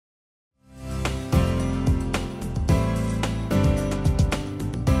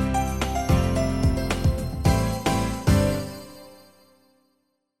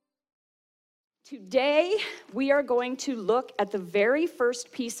Today, we are going to look at the very first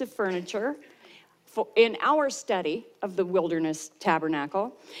piece of furniture in our study of the Wilderness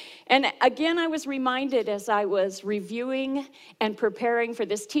Tabernacle. And again, I was reminded as I was reviewing and preparing for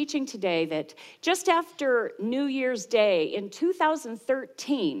this teaching today that just after New Year's Day in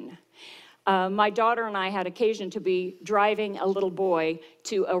 2013, my daughter and I had occasion to be driving a little boy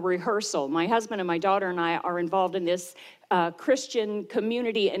to a rehearsal. My husband and my daughter and I are involved in this Christian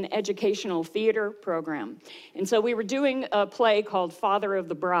community and educational theater program. And so we were doing a play called Father of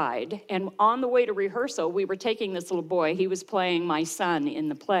the Bride. And on the way to rehearsal, we were taking this little boy. He was playing my son in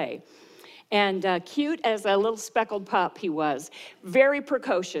the play. And cute as a little speckled pup he was. Very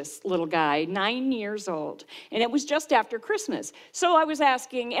precocious little guy, 9 years old. And it was just after Christmas. So I was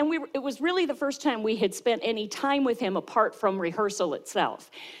asking, and it was really the first time we had spent any time with him apart from rehearsal itself.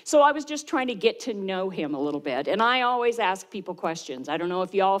 So I was just trying to get to know him a little bit. And I always ask people questions. I don't know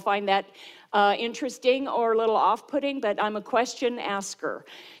if you all find that interesting or a little off-putting, but I'm a question asker.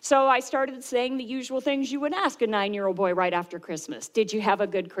 So I started saying the usual things you would ask a 9-year-old boy right after Christmas. Did you have a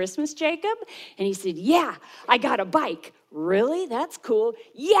good Christmas, Jacob? And he said, yeah, I got a bike. Really? That's cool.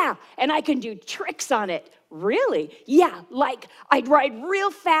 Yeah, and I can do tricks on it. Really? Yeah, like I'd ride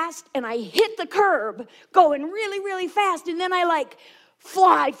real fast and I hit the curb going really, really fast, and then I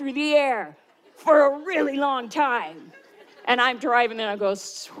fly through the air for a really long time. And I'm driving and I go,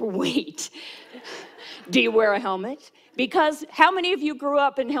 sweet. Do you wear a helmet? Because how many of you grew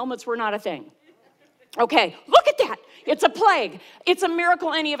up and helmets were not a thing? Okay, look at that. It's a plague. It's a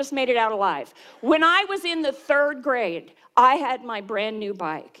miracle any of us made it out alive. When I was in the 3rd grade, I had my brand new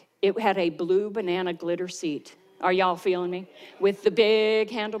bike. It had a blue banana glitter seat. Are y'all feeling me? With the big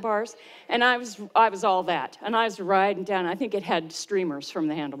handlebars. And I was all that. And I was riding down. I think it had streamers from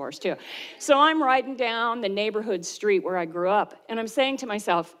the handlebars too. So I'm riding down the neighborhood street where I grew up. And I'm saying to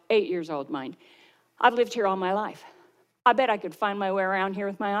myself, 8 years old, mind, I've lived here all my life. I bet I could find my way around here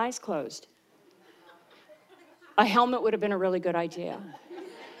with my eyes closed. A helmet would have been a really good idea.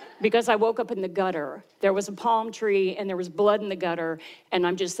 Because I woke up in the gutter. There was a palm tree and there was blood in the gutter. And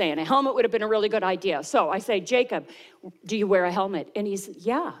I'm just saying, a helmet would have been a really good idea. So I say, Jacob, do you wear a helmet? And he said,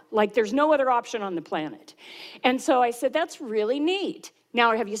 yeah, like there's no other option on the planet. And so I said, that's really neat.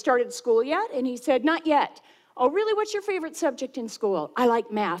 Now, have you started school yet? And he said, not yet. Oh, really? What's your favorite subject in school? I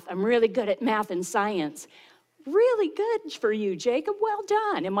like math. I'm really good at math and science. Really good for you, Jacob. Well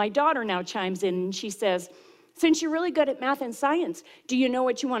done. And my daughter now chimes in and she says, since you're really good at math and science, do you know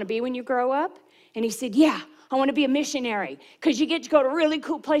what you want to be when you grow up? And he said, yeah, I want to be a missionary because you get to go to really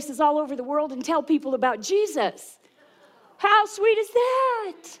cool places all over the world and tell people about Jesus. How sweet is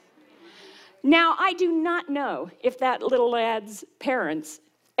that? Now, I do not know if that little lad's parents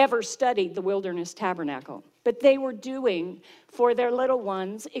ever studied the Wilderness Tabernacle, but they were doing for their little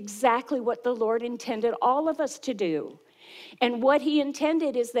ones exactly what the Lord intended all of us to do. And what he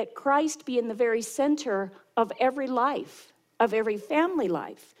intended is that Christ be in the very center of every life, of every family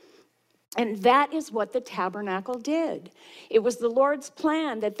life. And that is what the tabernacle did. It was the Lord's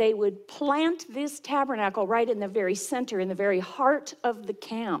plan that they would plant this tabernacle right in the very center, in the very heart of the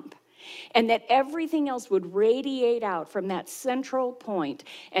camp. And that everything else would radiate out from that central point.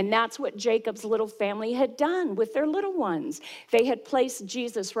 And that's what Jacob's little family had done with their little ones. They had placed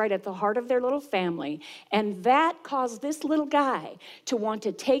Jesus right at the heart of their little family. And that caused this little guy to want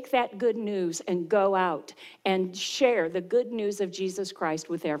to take that good news and go out and share the good news of Jesus Christ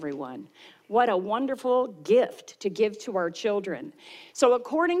with everyone. What a wonderful gift to give to our children. So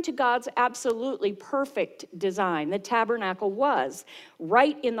according to God's absolutely perfect design, the tabernacle was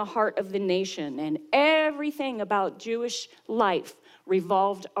right in the heart of the nation, and everything about Jewish life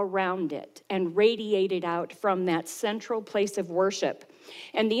revolved around it and radiated out from that central place of worship.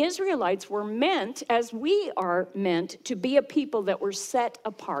 And the Israelites were meant, as we are meant, to be a people that were set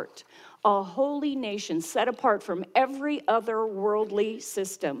apart, a holy nation set apart from every other worldly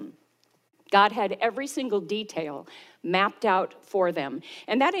system. God had every single detail mapped out for them.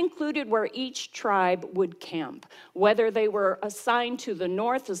 And that included where each tribe would camp, whether they were assigned to the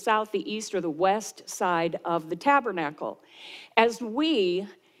north, the south, the east, or the west side of the tabernacle. As we,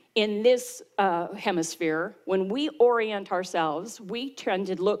 in this hemisphere, when we orient ourselves, we tend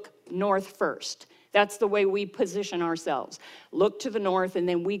to look north first. That's the way we position ourselves. Look to the north, and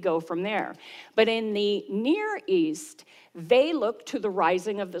then we go from there. But in the Near East, they look to the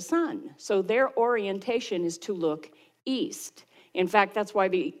rising of the sun. So their orientation is to look east. In fact, that's why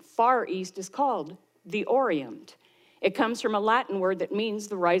the Far East is called the Orient. It comes from a Latin word that means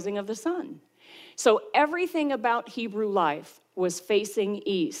the rising of the sun. So everything about Hebrew life was facing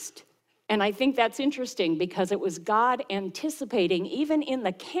east. And I think that's interesting because it was God anticipating, even in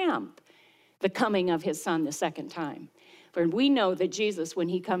the camp, the coming of his son the second time. For we know that Jesus, when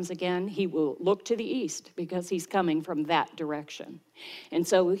he comes again, he will look to the east because he's coming from that direction. And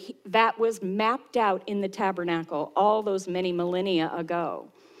so that was mapped out in the tabernacle all those many millennia ago.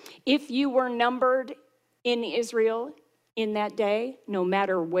 If you were numbered in Israel in that day, no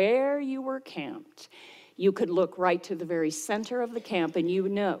matter where you were camped, you could look right to the very center of the camp and you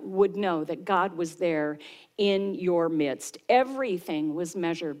would know that God was there in your midst. Everything was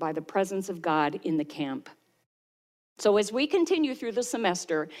measured by the presence of God in the camp. So as we continue through the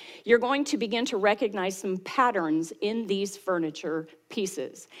semester, you're going to begin to recognize some patterns in these furniture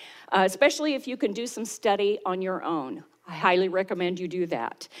pieces, especially if you can do some study on your own. I highly recommend you do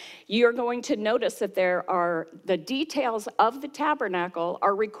that. You're going to notice that the details of the tabernacle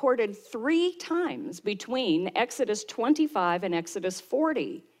are recorded 3 times between Exodus 25 and Exodus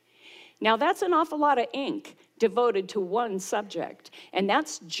 40. Now that's an awful lot of ink devoted to one subject, and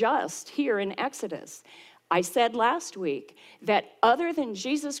that's just here in Exodus. I said last week that other than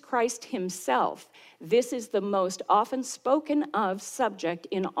Jesus Christ himself, this is the most often spoken of subject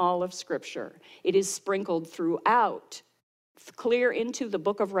in all of Scripture. It is sprinkled throughout, clear into the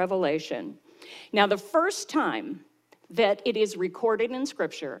book of Revelation. Now, the first time that it is recorded in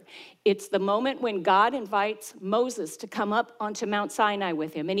Scripture, it's the moment when God invites Moses to come up onto Mount Sinai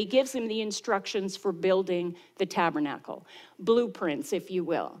with him, and he gives him the instructions for building the tabernacle, blueprints, if you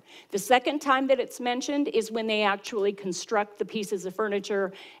will. The second time that it's mentioned is when they actually construct the pieces of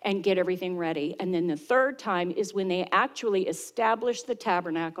furniture and get everything ready. And then the third time is when they actually establish the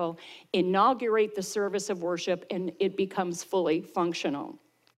tabernacle, inaugurate the service of worship, and it becomes fully functional.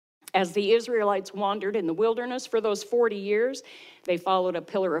 As the Israelites wandered in the wilderness for those 40 years, they followed a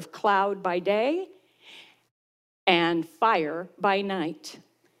pillar of cloud by day and fire by night.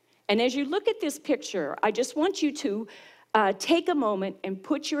 And as you look at this picture, I just want you to take a moment and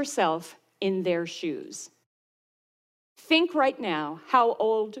put yourself in their shoes. Think right now, how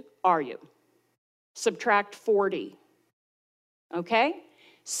old are you? Subtract 40. Okay?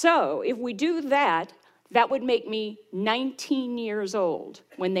 So if we do that, that would make me 19 years old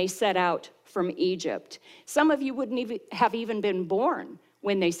when they set out from Egypt. Some of you wouldn't have even been born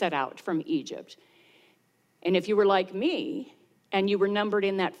when they set out from Egypt. And if you were like me, and you were numbered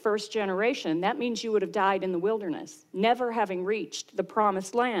in that first generation, that means you would have died in the wilderness, never having reached the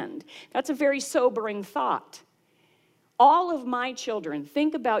promised land. That's a very sobering thought. All of my children,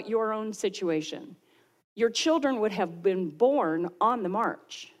 think about your own situation. Your children would have been born on the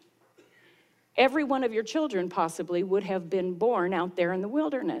march. Every one of your children possibly would have been born out there in the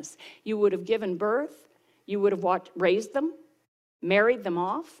wilderness. You would have given birth, you would have raised them, married them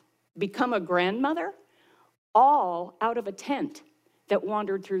off, become a grandmother, all out of a tent that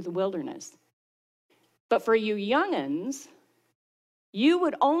wandered through the wilderness. But for you young'uns, you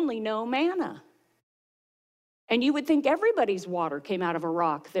would only know manna. And you would think everybody's water came out of a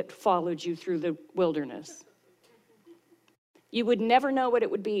rock that followed you through the wilderness. You would never know what it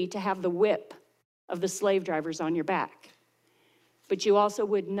would be to have the whip of the slave drivers on your back. But you also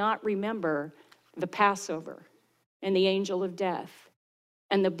would not remember the Passover and the angel of death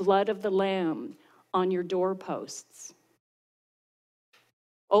and the blood of the lamb on your doorposts.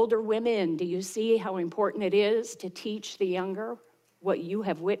 Older women, do you see how important it is to teach the younger what you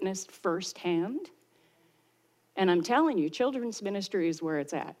have witnessed firsthand? And I'm telling you, children's ministry is where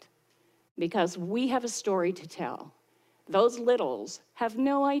it's at, because we have a story to tell. Those littles have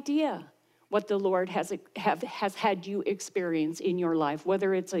no idea what the Lord has had you experience in your life,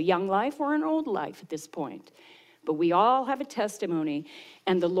 whether it's a young life or an old life at this point. But we all have a testimony,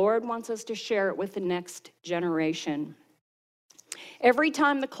 and the Lord wants us to share it with the next generation. Every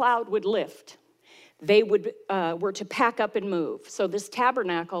time the cloud would lift, they were to pack up and move. So this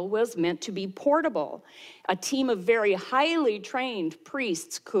tabernacle was meant to be portable. A team of very highly trained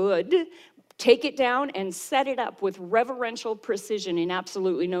priests could take it down and set it up with reverential precision in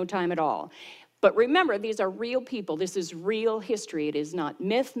absolutely no time at all. But remember, these are real people. This is real history. It is not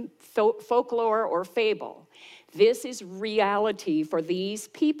myth, folklore, or fable. This is reality for these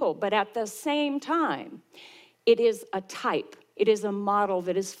people. But at the same time, it is a type. It is a model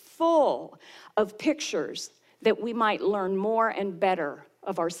that is full of pictures that we might learn more and better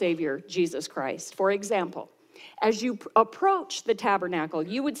of our Savior, Jesus Christ. For example, as you approach the tabernacle,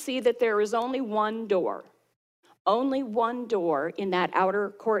 you would see that there is only one door in that outer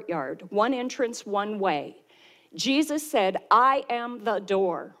courtyard, one entrance, one way. Jesus said, "I am the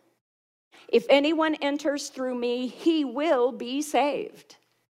door. If anyone enters through me, he will be saved.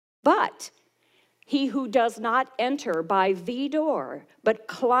 But he who does not enter by the door, but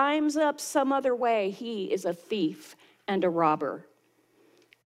climbs up some other way, he is a thief and a robber."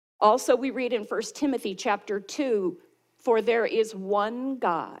 Also, we read in 1 Timothy chapter 2, for there is one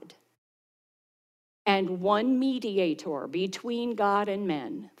God and one mediator between God and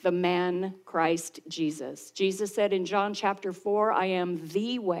men, the man Christ Jesus. Jesus said in John chapter 4, I am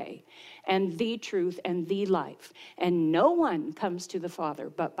the way and the truth and the life, and no one comes to the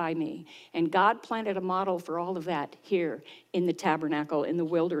Father but by me. And God planted a model for all of that here in the tabernacle in the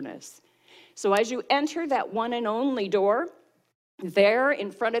wilderness. So as you enter that one and only door, there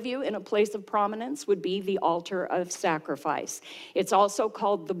in front of you in a place of prominence would be the altar of sacrifice. It's also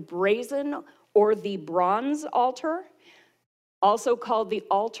called the brazen or the bronze altar, also called the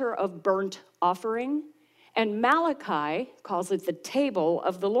altar of burnt offering. And Malachi calls it the table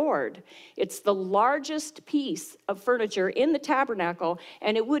of the Lord. It's the largest piece of furniture in the tabernacle,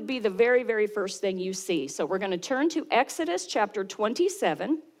 and it would be the very, very first thing you see. So we're going to turn to Exodus chapter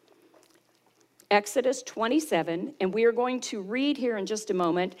 27. Exodus 27, and we are going to read here in just a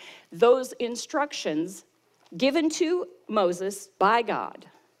moment those instructions given to Moses by God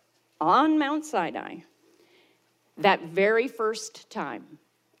on Mount Sinai that very first time.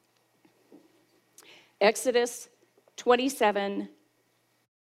 Exodus 27,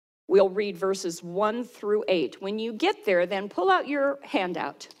 we'll read verses 1 through 8. When you get there, then pull out your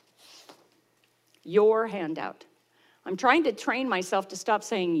handout. Your handout. I'm trying to train myself to stop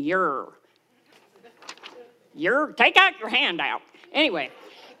saying your. Take out your handout. Anyway,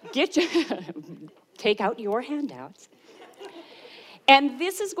 take out your handouts. And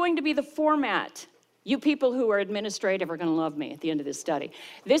this is going to be the format. You people who are administrative are going to love me at the end of this study.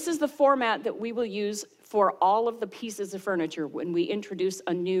 This is the format that we will use for all of the pieces of furniture when we introduce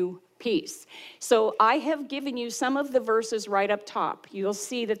a new piece. So I have given you some of the verses right up top. You'll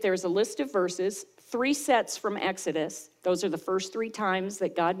see that there's a list of verses, 3 sets from Exodus. Those are the first 3 times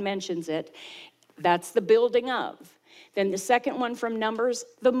that God mentions it. That's the building of. Then the second one from Numbers,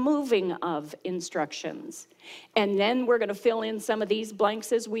 the moving of instructions. And then we're going to fill in some of these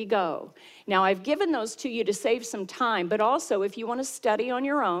blanks as we go. Now, I've given those to you to save some time, but also if you want to study on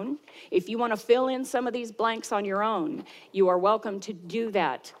your own, if you want to fill in some of these blanks on your own, you are welcome to do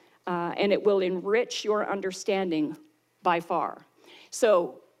that, and it will enrich your understanding by far.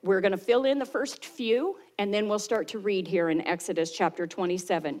 So we're going to fill in the first few, and then we'll start to read here in Exodus chapter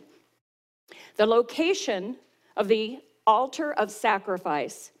 27. The location of the altar of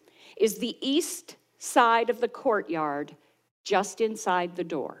sacrifice is the east side of the courtyard, just inside the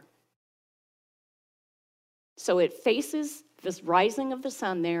door. So it faces this rising of the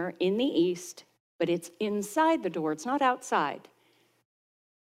sun there in the east, but it's inside the door, it's not outside.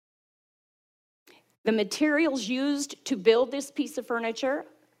 The materials used to build this piece of furniture,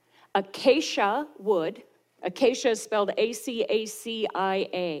 acacia wood. Acacia is spelled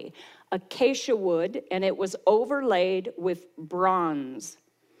A-C-A-C-I-A. Acacia wood, and it was overlaid with bronze.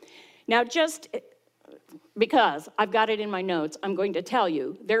 Now, just because I've got it in my notes, I'm going to tell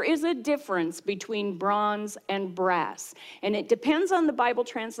you, there is a difference between bronze and brass, and it depends on the Bible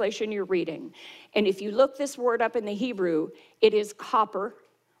translation you're reading. And if you look this word up in the Hebrew, it is copper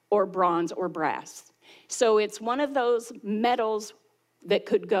or bronze or brass. So it's one of those metals that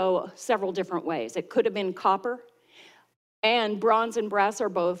could go several different ways. It could have been copper, and bronze and brass are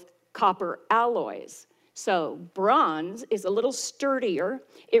both copper alloys. So bronze is a little sturdier.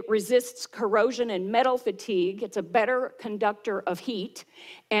 It resists corrosion and metal fatigue. It's a better conductor of heat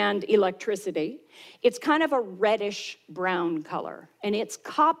and electricity. It's kind of a reddish brown color, and it's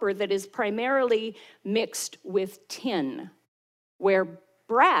copper that is primarily mixed with tin, where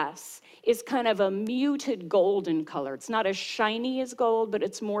brass is kind of a muted golden color. It's not as shiny as gold, but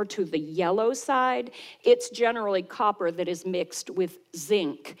it's more to the yellow side. It's generally copper that is mixed with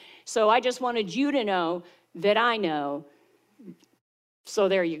zinc. So I just wanted you to know that I know. So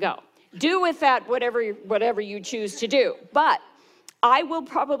there you go. Do with that whatever you choose to do. But I will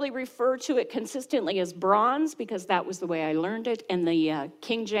probably refer to it consistently as bronze because that was the way I learned it. And the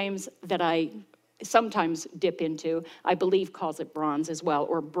King James that I sometimes dip into, I believe calls it bronze as well,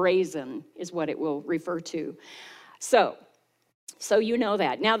 or brazen is what it will refer to. So you know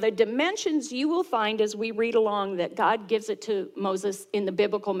that. Now the dimensions you will find as we read along that God gives it to Moses in the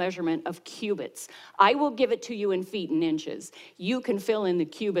biblical measurement of cubits. I will give it to you in feet and inches. You can fill in the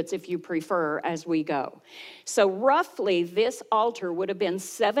cubits if you prefer as we go. So roughly this altar would have been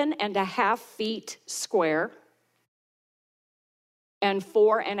 7.5 feet square and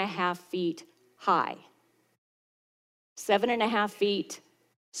 4.5 feet high. 7.5 feet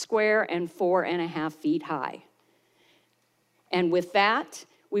square and 4.5 feet high. And with that,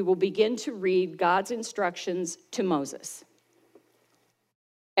 we will begin to read God's instructions to Moses.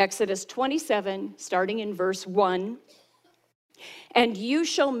 Exodus 27, starting in verse 1. And you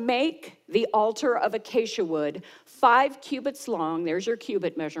shall make the altar of acacia wood 5 cubits long, there's your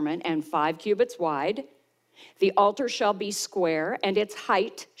cubit measurement, and 5 cubits wide. The altar shall be square, and its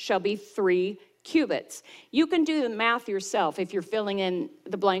height shall be 3 cubits. You can do the math yourself if you're filling in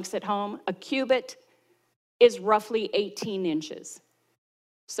the blanks at home. A cubit is roughly 18 inches.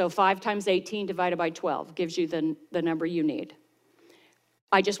 So 5 times 18 divided by 12 gives you the number you need.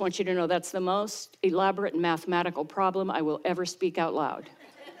 I just want you to know that's the most elaborate mathematical problem I will ever speak out loud.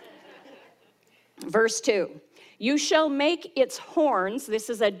 Verse 2, you shall make its horns, this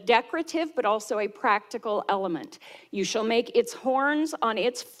is a decorative but also a practical element. You shall make its horns on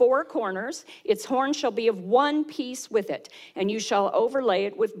its 4 corners. Its horn shall be of one piece with it, and you shall overlay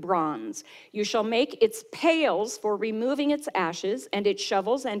it with bronze. You shall make its pails for removing its ashes, and its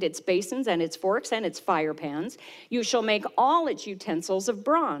shovels, and its basins, and its forks, and its fire pans. You shall make all its utensils of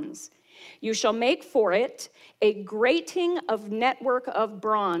bronze. You shall make for it a grating of network of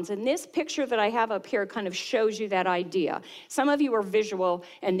bronze. And this picture that I have up here kind of shows you that idea. Some of you are visual,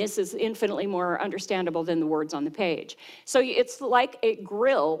 and this is infinitely more understandable than the words on the page. So it's like a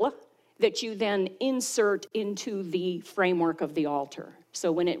grill that you then insert into the framework of the altar.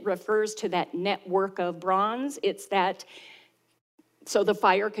 So when it refers to that network of bronze, it's that so the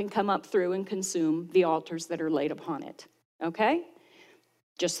fire can come up through and consume the altars that are laid upon it. Okay?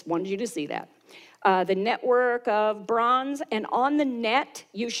 Just wanted you to see that. The network of bronze, and on the net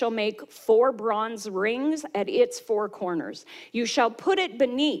you shall make 4 bronze rings at its 4 corners. You shall put it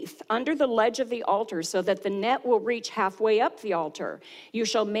beneath, under the ledge of the altar, so that the net will reach halfway up the altar. You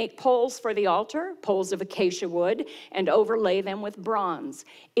shall make poles for the altar, poles of acacia wood, and overlay them with bronze.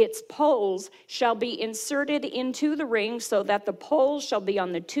 Its poles shall be inserted into the ring, so that the poles shall be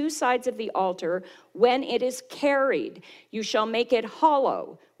on the 2 sides of the altar when it is carried. You shall make it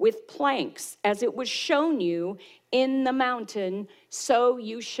hollow with planks, as it was shown you in the mountain, so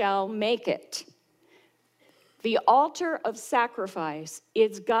you shall make it. The altar of sacrifice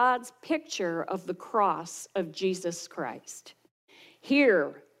is God's picture of the cross of Jesus Christ.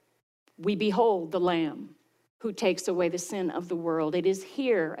 Here we behold the Lamb who takes away the sin of the world. It is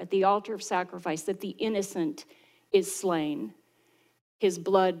here at the altar of sacrifice that the innocent is slain, his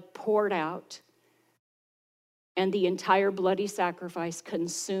blood poured out, and the entire bloody sacrifice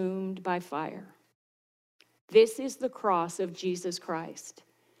consumed by fire. This is the cross of Jesus Christ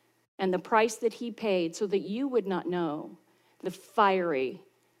and the price that he paid so that you would not know the fiery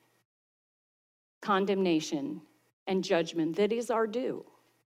condemnation and judgment that is our due.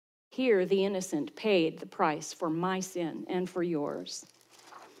 Here, the innocent paid the price for my sin and for yours.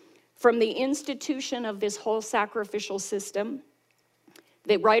 From the institution of this whole sacrificial system,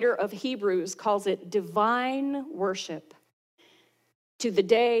 the writer of Hebrews calls it divine worship. To the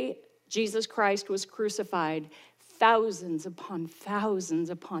day Jesus Christ was crucified, thousands upon thousands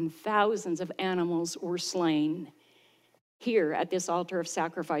upon thousands of animals were slain here at this altar of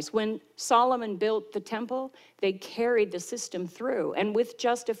sacrifice. When Solomon built the temple, they carried the system through. And with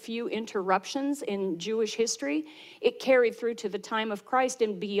just a few interruptions in Jewish history, it carried through to the time of Christ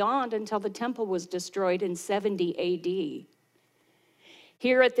and beyond until the temple was destroyed in 70 AD.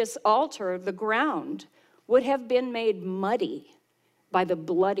 Here at this altar, the ground would have been made muddy by the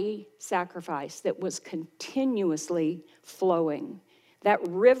bloody sacrifice that was continuously flowing. That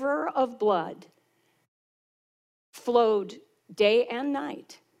river of blood flowed day and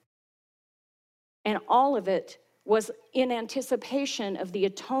night, and all of it was in anticipation of the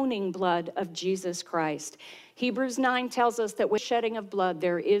atoning blood of Jesus Christ. Hebrews 9 tells us that with shedding of blood,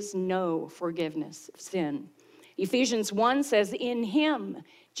 there is no forgiveness of sin. Ephesians 1 says, in him,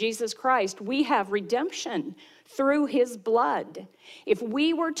 Jesus Christ, we have redemption through his blood. If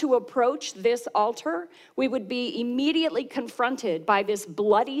we were to approach this altar, we would be immediately confronted by this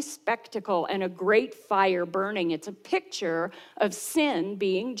bloody spectacle and a great fire burning. It's a picture of sin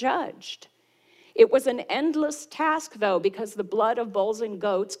being judged. It was an endless task, though, because the blood of bulls and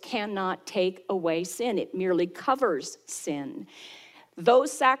goats cannot take away sin. It merely covers sin.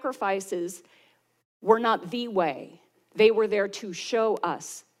 Those sacrifices were not the way. They were there to show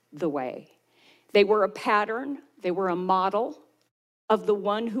us the way. They were a pattern, they were a model of the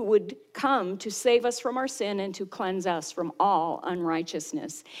one who would come to save us from our sin and to cleanse us from all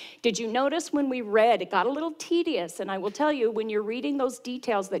unrighteousness. Did you notice when we read, it got a little tedious, and I will tell you, when you're reading those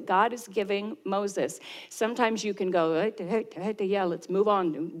details that God is giving Moses, sometimes you can go, yeah, let's move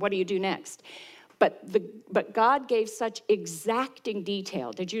on. What do you do next? But God gave such exacting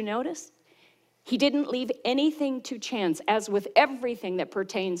detail. Did you notice? He didn't leave anything to chance, as with everything that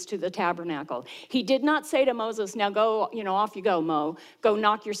pertains to the tabernacle. He did not say to Moses, now go, off you go, Mo. Go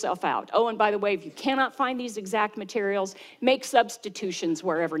knock yourself out. Oh, and by the way, if you cannot find these exact materials, make substitutions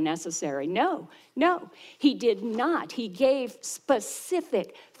wherever necessary. No. He did not. He gave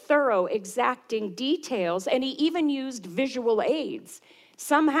specific, thorough, exacting details, and he even used visual aids.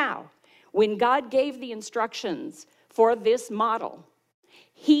 Somehow, when God gave the instructions for this model,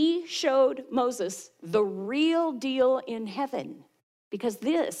 he showed Moses the real deal in heaven, because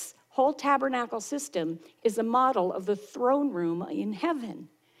this whole tabernacle system is a model of the throne room in heaven.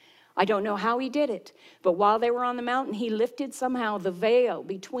 I don't know how he did it, but while they were on the mountain, he lifted somehow the veil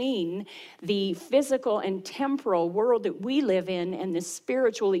between the physical and temporal world that we live in and the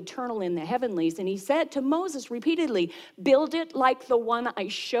spiritual, eternal in the heavenlies. And he said to Moses repeatedly, build it like the one I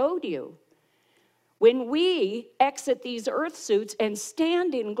showed you. When we exit these earth suits and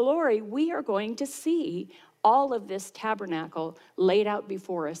stand in glory, we are going to see all of this tabernacle laid out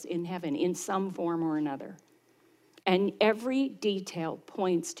before us in heaven in some form or another. And every detail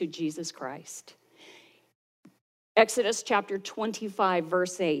points to Jesus Christ. Exodus chapter 25,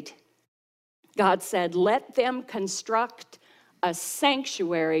 verse 8. God said, let them construct a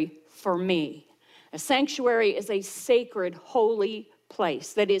sanctuary for me. A sanctuary is a sacred, holy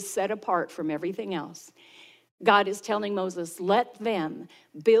place that is set apart from everything else. God is telling Moses, let them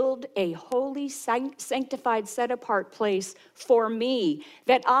build a holy, sanctified, set-apart place for me,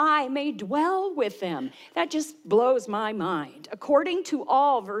 that I may dwell with them. That just blows my mind. According to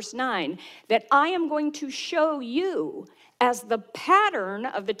all, verse 9, that I am going to show you as the pattern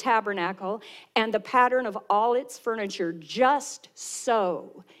of the tabernacle and the pattern of all its furniture, just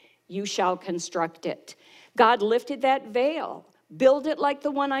so you shall construct it. God lifted that veil. Build it like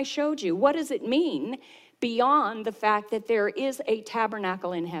the one I showed you. What does it mean? Beyond the fact that there is a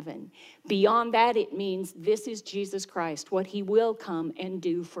tabernacle in heaven. Beyond that, it means this is Jesus Christ, what he will come and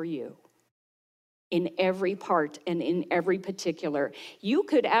do for you. In every part and in every particular. You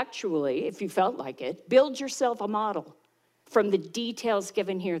could actually, if you felt like it, build yourself a model from the details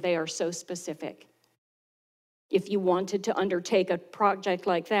given here. They are so specific. If you wanted to undertake a project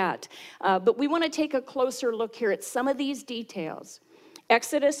like that. But we want to take a closer look here at some of these details.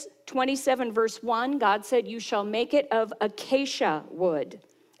 Exodus 27, verse 1, God said, you shall make it of acacia wood.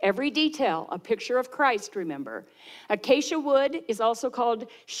 Every detail, a picture of Christ, remember. Acacia wood is also called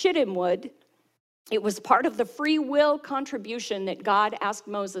shittim wood. It was part of the free will contribution that God asked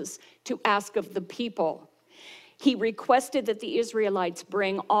Moses to ask of the people. He requested that the Israelites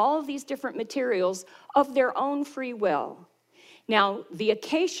bring all of these different materials of their own free will. Now, the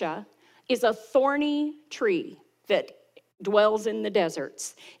acacia is a thorny tree that dwells in the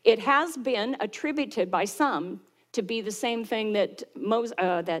deserts. It has been attributed by some to be the same thing that Moses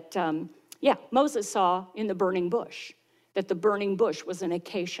saw in the burning bush, that the burning bush was an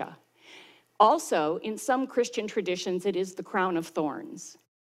acacia. Also, in some Christian traditions, it is the crown of thorns,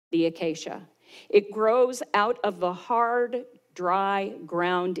 the acacia. It grows out of the hard, dry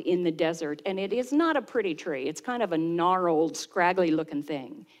ground in the desert, and it is not a pretty tree. It's kind of a gnarled, scraggly-looking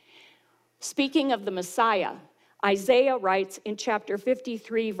thing. Speaking of the Messiah, Isaiah writes in chapter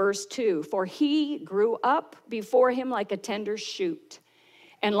 53, verse 2, for he grew up before him like a tender shoot,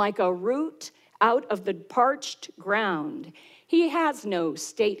 and like a root out of the parched ground. He has no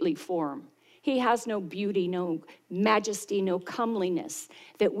stately form. He has no beauty, no majesty, no comeliness,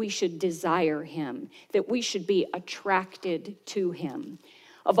 that we should desire him, that we should be attracted to him.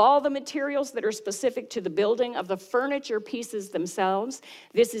 Of all the materials that are specific to the building of the furniture pieces themselves,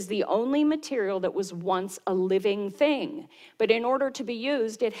 this is the only material that was once a living thing. But in order to be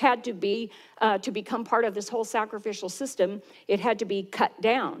used, it had to be, to become part of this whole sacrificial system, it had to be cut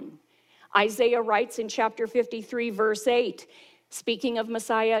down. Isaiah writes in chapter 53, verse 8, speaking of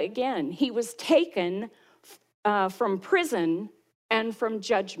Messiah again, he was taken from prison and from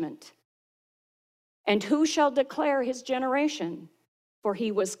judgment. And who shall declare his generation? For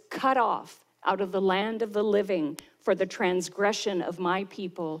he was cut off out of the land of the living. For the transgression of my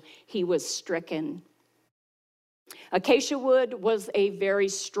people, he was stricken. Acacia wood was a very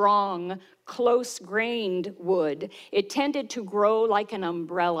strong, close-grained wood. It tended to grow like an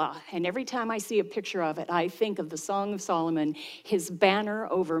umbrella. And every time I see a picture of it, I think of the Song of Solomon, his banner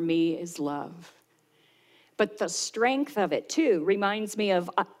over me is love. But the strength of it, too, reminds me of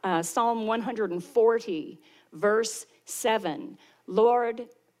Psalm 140, verse 7. Lord,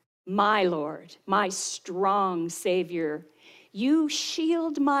 my strong Savior, you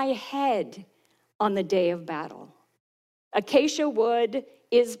shield my head on the day of battle. Acacia wood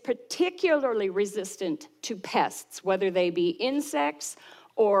is particularly resistant to pests, whether they be insects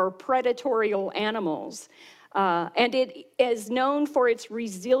or predatory animals. And it is known for its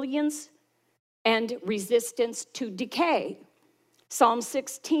resilience and resistance to decay. Psalm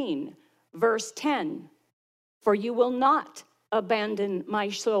 16, verse 10, for you will not abandon my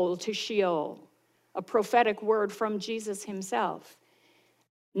soul to Sheol, a prophetic word from Jesus himself,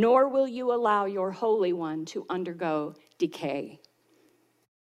 nor will you allow your Holy One to undergo decay.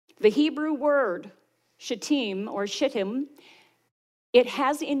 The Hebrew word shittim or shittim, it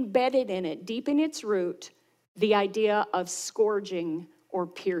has embedded in it, deep in its root, the idea of scourging or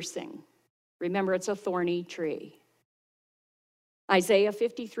piercing. Remember, it's a thorny tree. Isaiah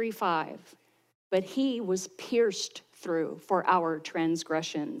 53:5, but he was pierced through for our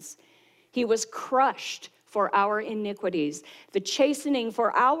transgressions. He was crushed for our iniquities. The chastening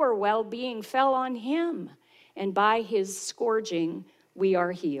for our well-being fell on him, and by his scourging we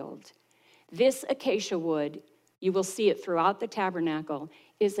are healed. This acacia wood, you will see it throughout the tabernacle,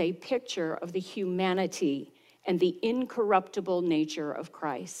 is a picture of the humanity and the incorruptible nature of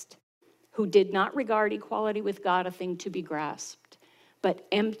Christ, who did not regard equality with God a thing to be grasped, but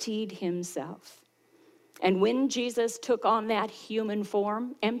emptied himself. And when Jesus took on that human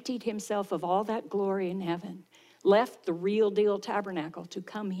form, emptied himself of all that glory in heaven, left the real deal tabernacle to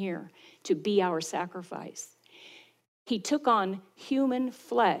come here to be our sacrifice, he took on human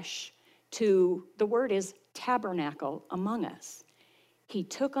flesh to, the word is tabernacle among us. He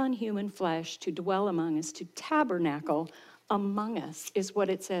took on human flesh to dwell among us, to tabernacle among us, is what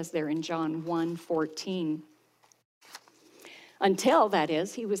it says there in John 1:14. Until, that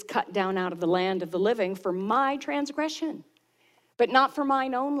is, he was cut down out of the land of the living for my transgression, but not for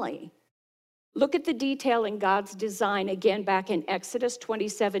mine only. Look at the detail in God's design again back in Exodus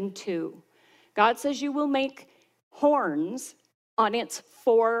 27:2. God says you will make horns on its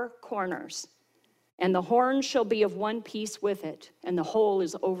four corners, and the horn shall be of one piece with it, and the whole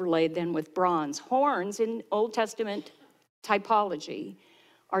is overlaid then with bronze. Horns in Old Testament typology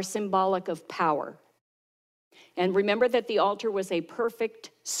are symbolic of power. And remember that the altar was a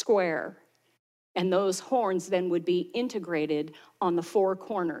perfect square, and those horns then would be integrated on the four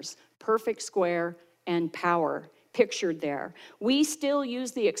corners, perfect square and power pictured there. We still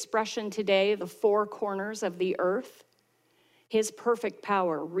use the expression today, the four corners of the earth. His perfect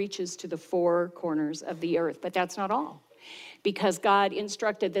power reaches to the four corners of the earth, but that's not all, because God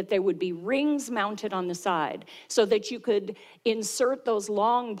instructed that there would be rings mounted on the side so that you could insert those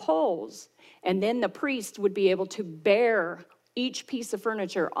long poles, and then the priest would be able to bear each piece of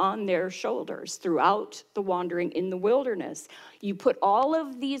furniture on their shoulders throughout the wandering in the wilderness. You put all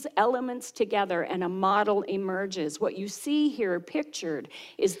of these elements together and a model emerges. What you see here pictured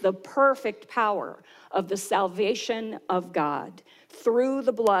is the perfect power of the salvation of God through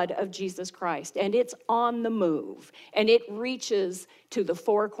the blood of Jesus Christ. And it's on the move, and it reaches to the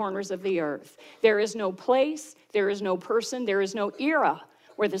four corners of the earth. There is no place, there is no person, there is no era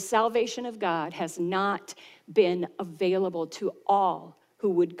where the salvation of God has not been available to all who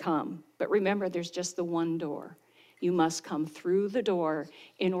would come. But remember, there's just the one door. You must come through the door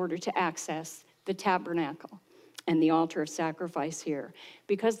in order to access the tabernacle and the altar of sacrifice here,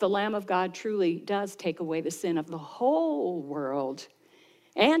 because the Lamb of God truly does take away the sin of the whole world,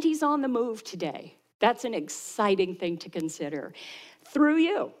 and he's on the move today. That's an exciting thing to consider. Through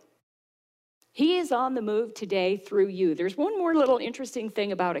you. He is on the move today through you. There's one more little interesting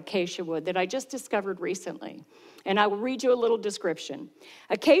thing about acacia wood that I just discovered recently, and I will read you a little description.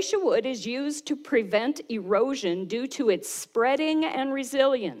 Acacia wood is used to prevent erosion due to its spreading and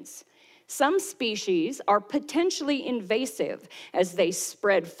resilience. Some species are potentially invasive as they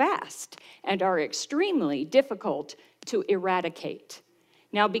spread fast and are extremely difficult to eradicate.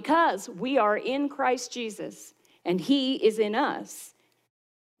 Now, because we are in Christ Jesus and he is in us,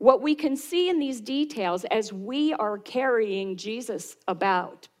 what we can see in these details as we are carrying Jesus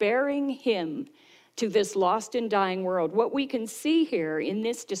about, bearing him to this lost and dying world, what we can see here in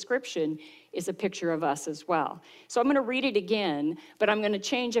this description is a picture of us as well. So I'm going to read it again, but I'm going to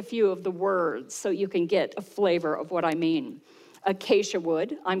change a few of the words so you can get a flavor of what I mean. Acacia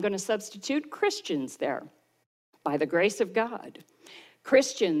wood, I'm going to substitute Christians there, by the grace of God.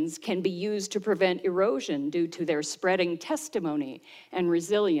 Christians can be used to prevent erosion due to their spreading testimony and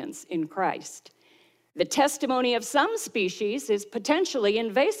resilience in Christ. The testimony of some species is potentially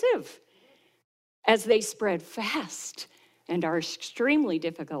invasive as they spread fast and are extremely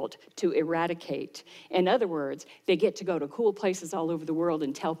difficult to eradicate. In other words, they get to go to cool places all over the world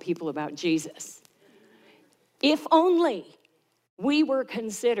and tell people about Jesus. If only we were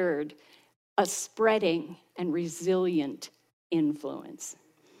considered a spreading and resilient influence.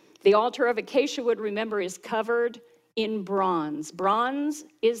 The altar of acacia wood, remember, is covered in bronze. Bronze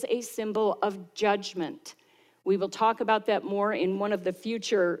is a symbol of judgment. We will talk about that more in one of the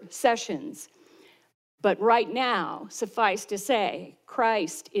future sessions. But right now, suffice to say,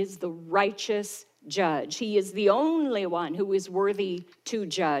 Christ is the righteous judge. He is the only one who is worthy to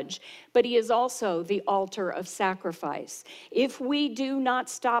judge, but he is also the altar of sacrifice. If we do not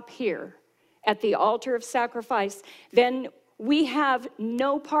stop here at the altar of sacrifice, then we have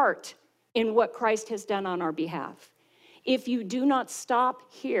no part in what Christ has done on our behalf. If you do not stop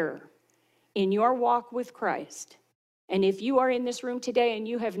here in your walk with Christ, and if you are in this room today and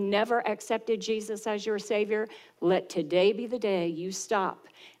you have never accepted Jesus as your Savior, let today be the day you stop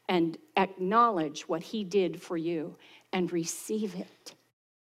and acknowledge what he did for you and receive it.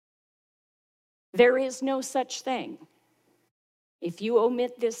 There is no such thing. If you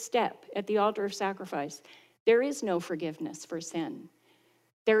omit this step at the altar of sacrifice, there is no forgiveness for sin.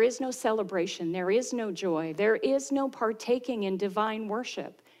 There is no celebration. There is no joy. There is no partaking in divine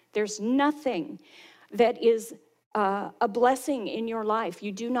worship. There's nothing that is a blessing in your life.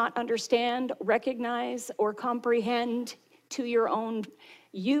 You do not understand, recognize, or comprehend to your own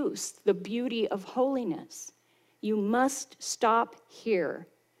use the beauty of holiness. You must stop here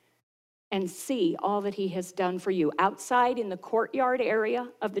and see all that he has done for you. Outside in the courtyard area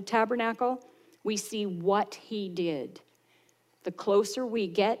of the tabernacle, we see what he did. The closer we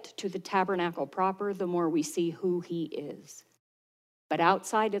get to the tabernacle proper, the more we see who he is. But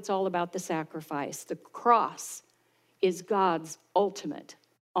outside, it's all about the sacrifice. The cross is God's ultimate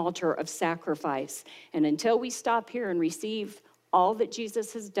altar of sacrifice. And until we stop here and receive all that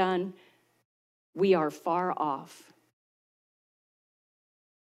Jesus has done, we are far off.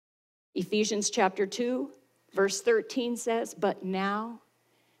 Ephesians chapter 2, verse 13 says, "But now,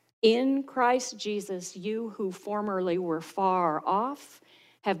 in Christ Jesus, you who formerly were far off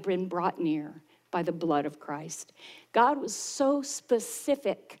have been brought near by the blood of Christ." God was so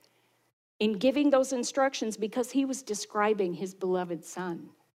specific in giving those instructions because he was describing his beloved Son,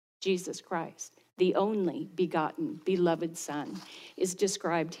 Jesus Christ. The only begotten, beloved Son is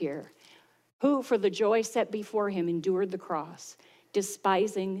described here, who for the joy set before him endured the cross,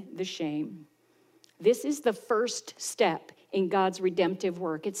 despising the shame. This is the first step in God's redemptive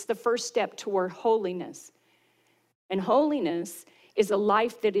work. It's the first step toward holiness. And holiness is a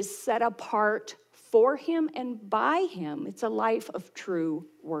life that is set apart for him and by him. It's a life of true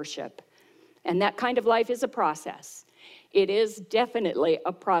worship. And that kind of life is a process. It is definitely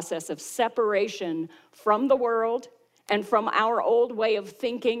a process of separation from the world and from our old way of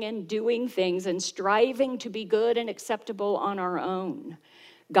thinking and doing things and striving to be good and acceptable on our own.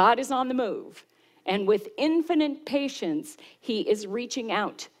 God is on the move, and with infinite patience, he is reaching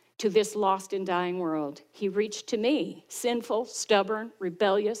out to this lost and dying world. He reached to me, sinful, stubborn,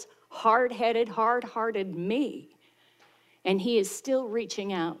 rebellious, hard-headed, hard-hearted me. And he is still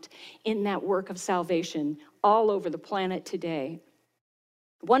reaching out in that work of salvation all over the planet today.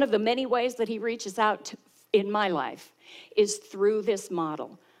 One of the many ways that he reaches out in my life is through this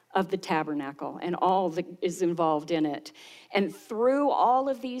model of the tabernacle and all that is involved in it. And through all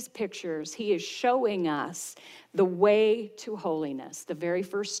of these pictures, he is showing us the way to holiness, the very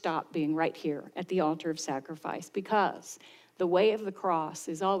first stop being right here at the altar of sacrifice, because the way of the cross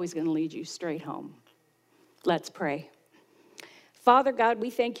is always going to lead you straight home. Let's pray. Father God,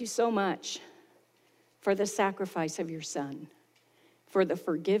 we thank you so much for the sacrifice of your Son, for the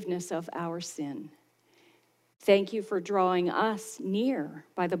forgiveness of our sin. Thank you for drawing us near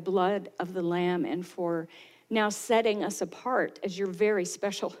by the blood of the Lamb and for now setting us apart as your very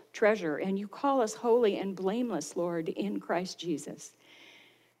special treasure. And you call us holy and blameless, Lord, in Christ Jesus.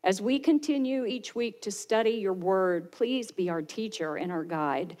 As we continue each week to study your word, please be our teacher and our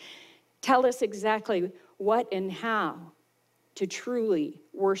guide. Tell us exactly what and how to truly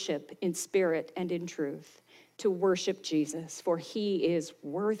worship in spirit and in truth, to worship Jesus, for he is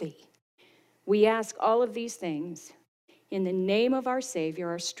worthy. We ask all of these things in the name of our Savior,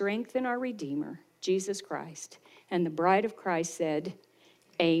 our strength and our Redeemer, Jesus Christ. And the bride of Christ said,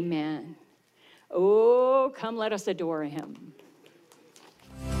 Amen. Oh, come let us adore him.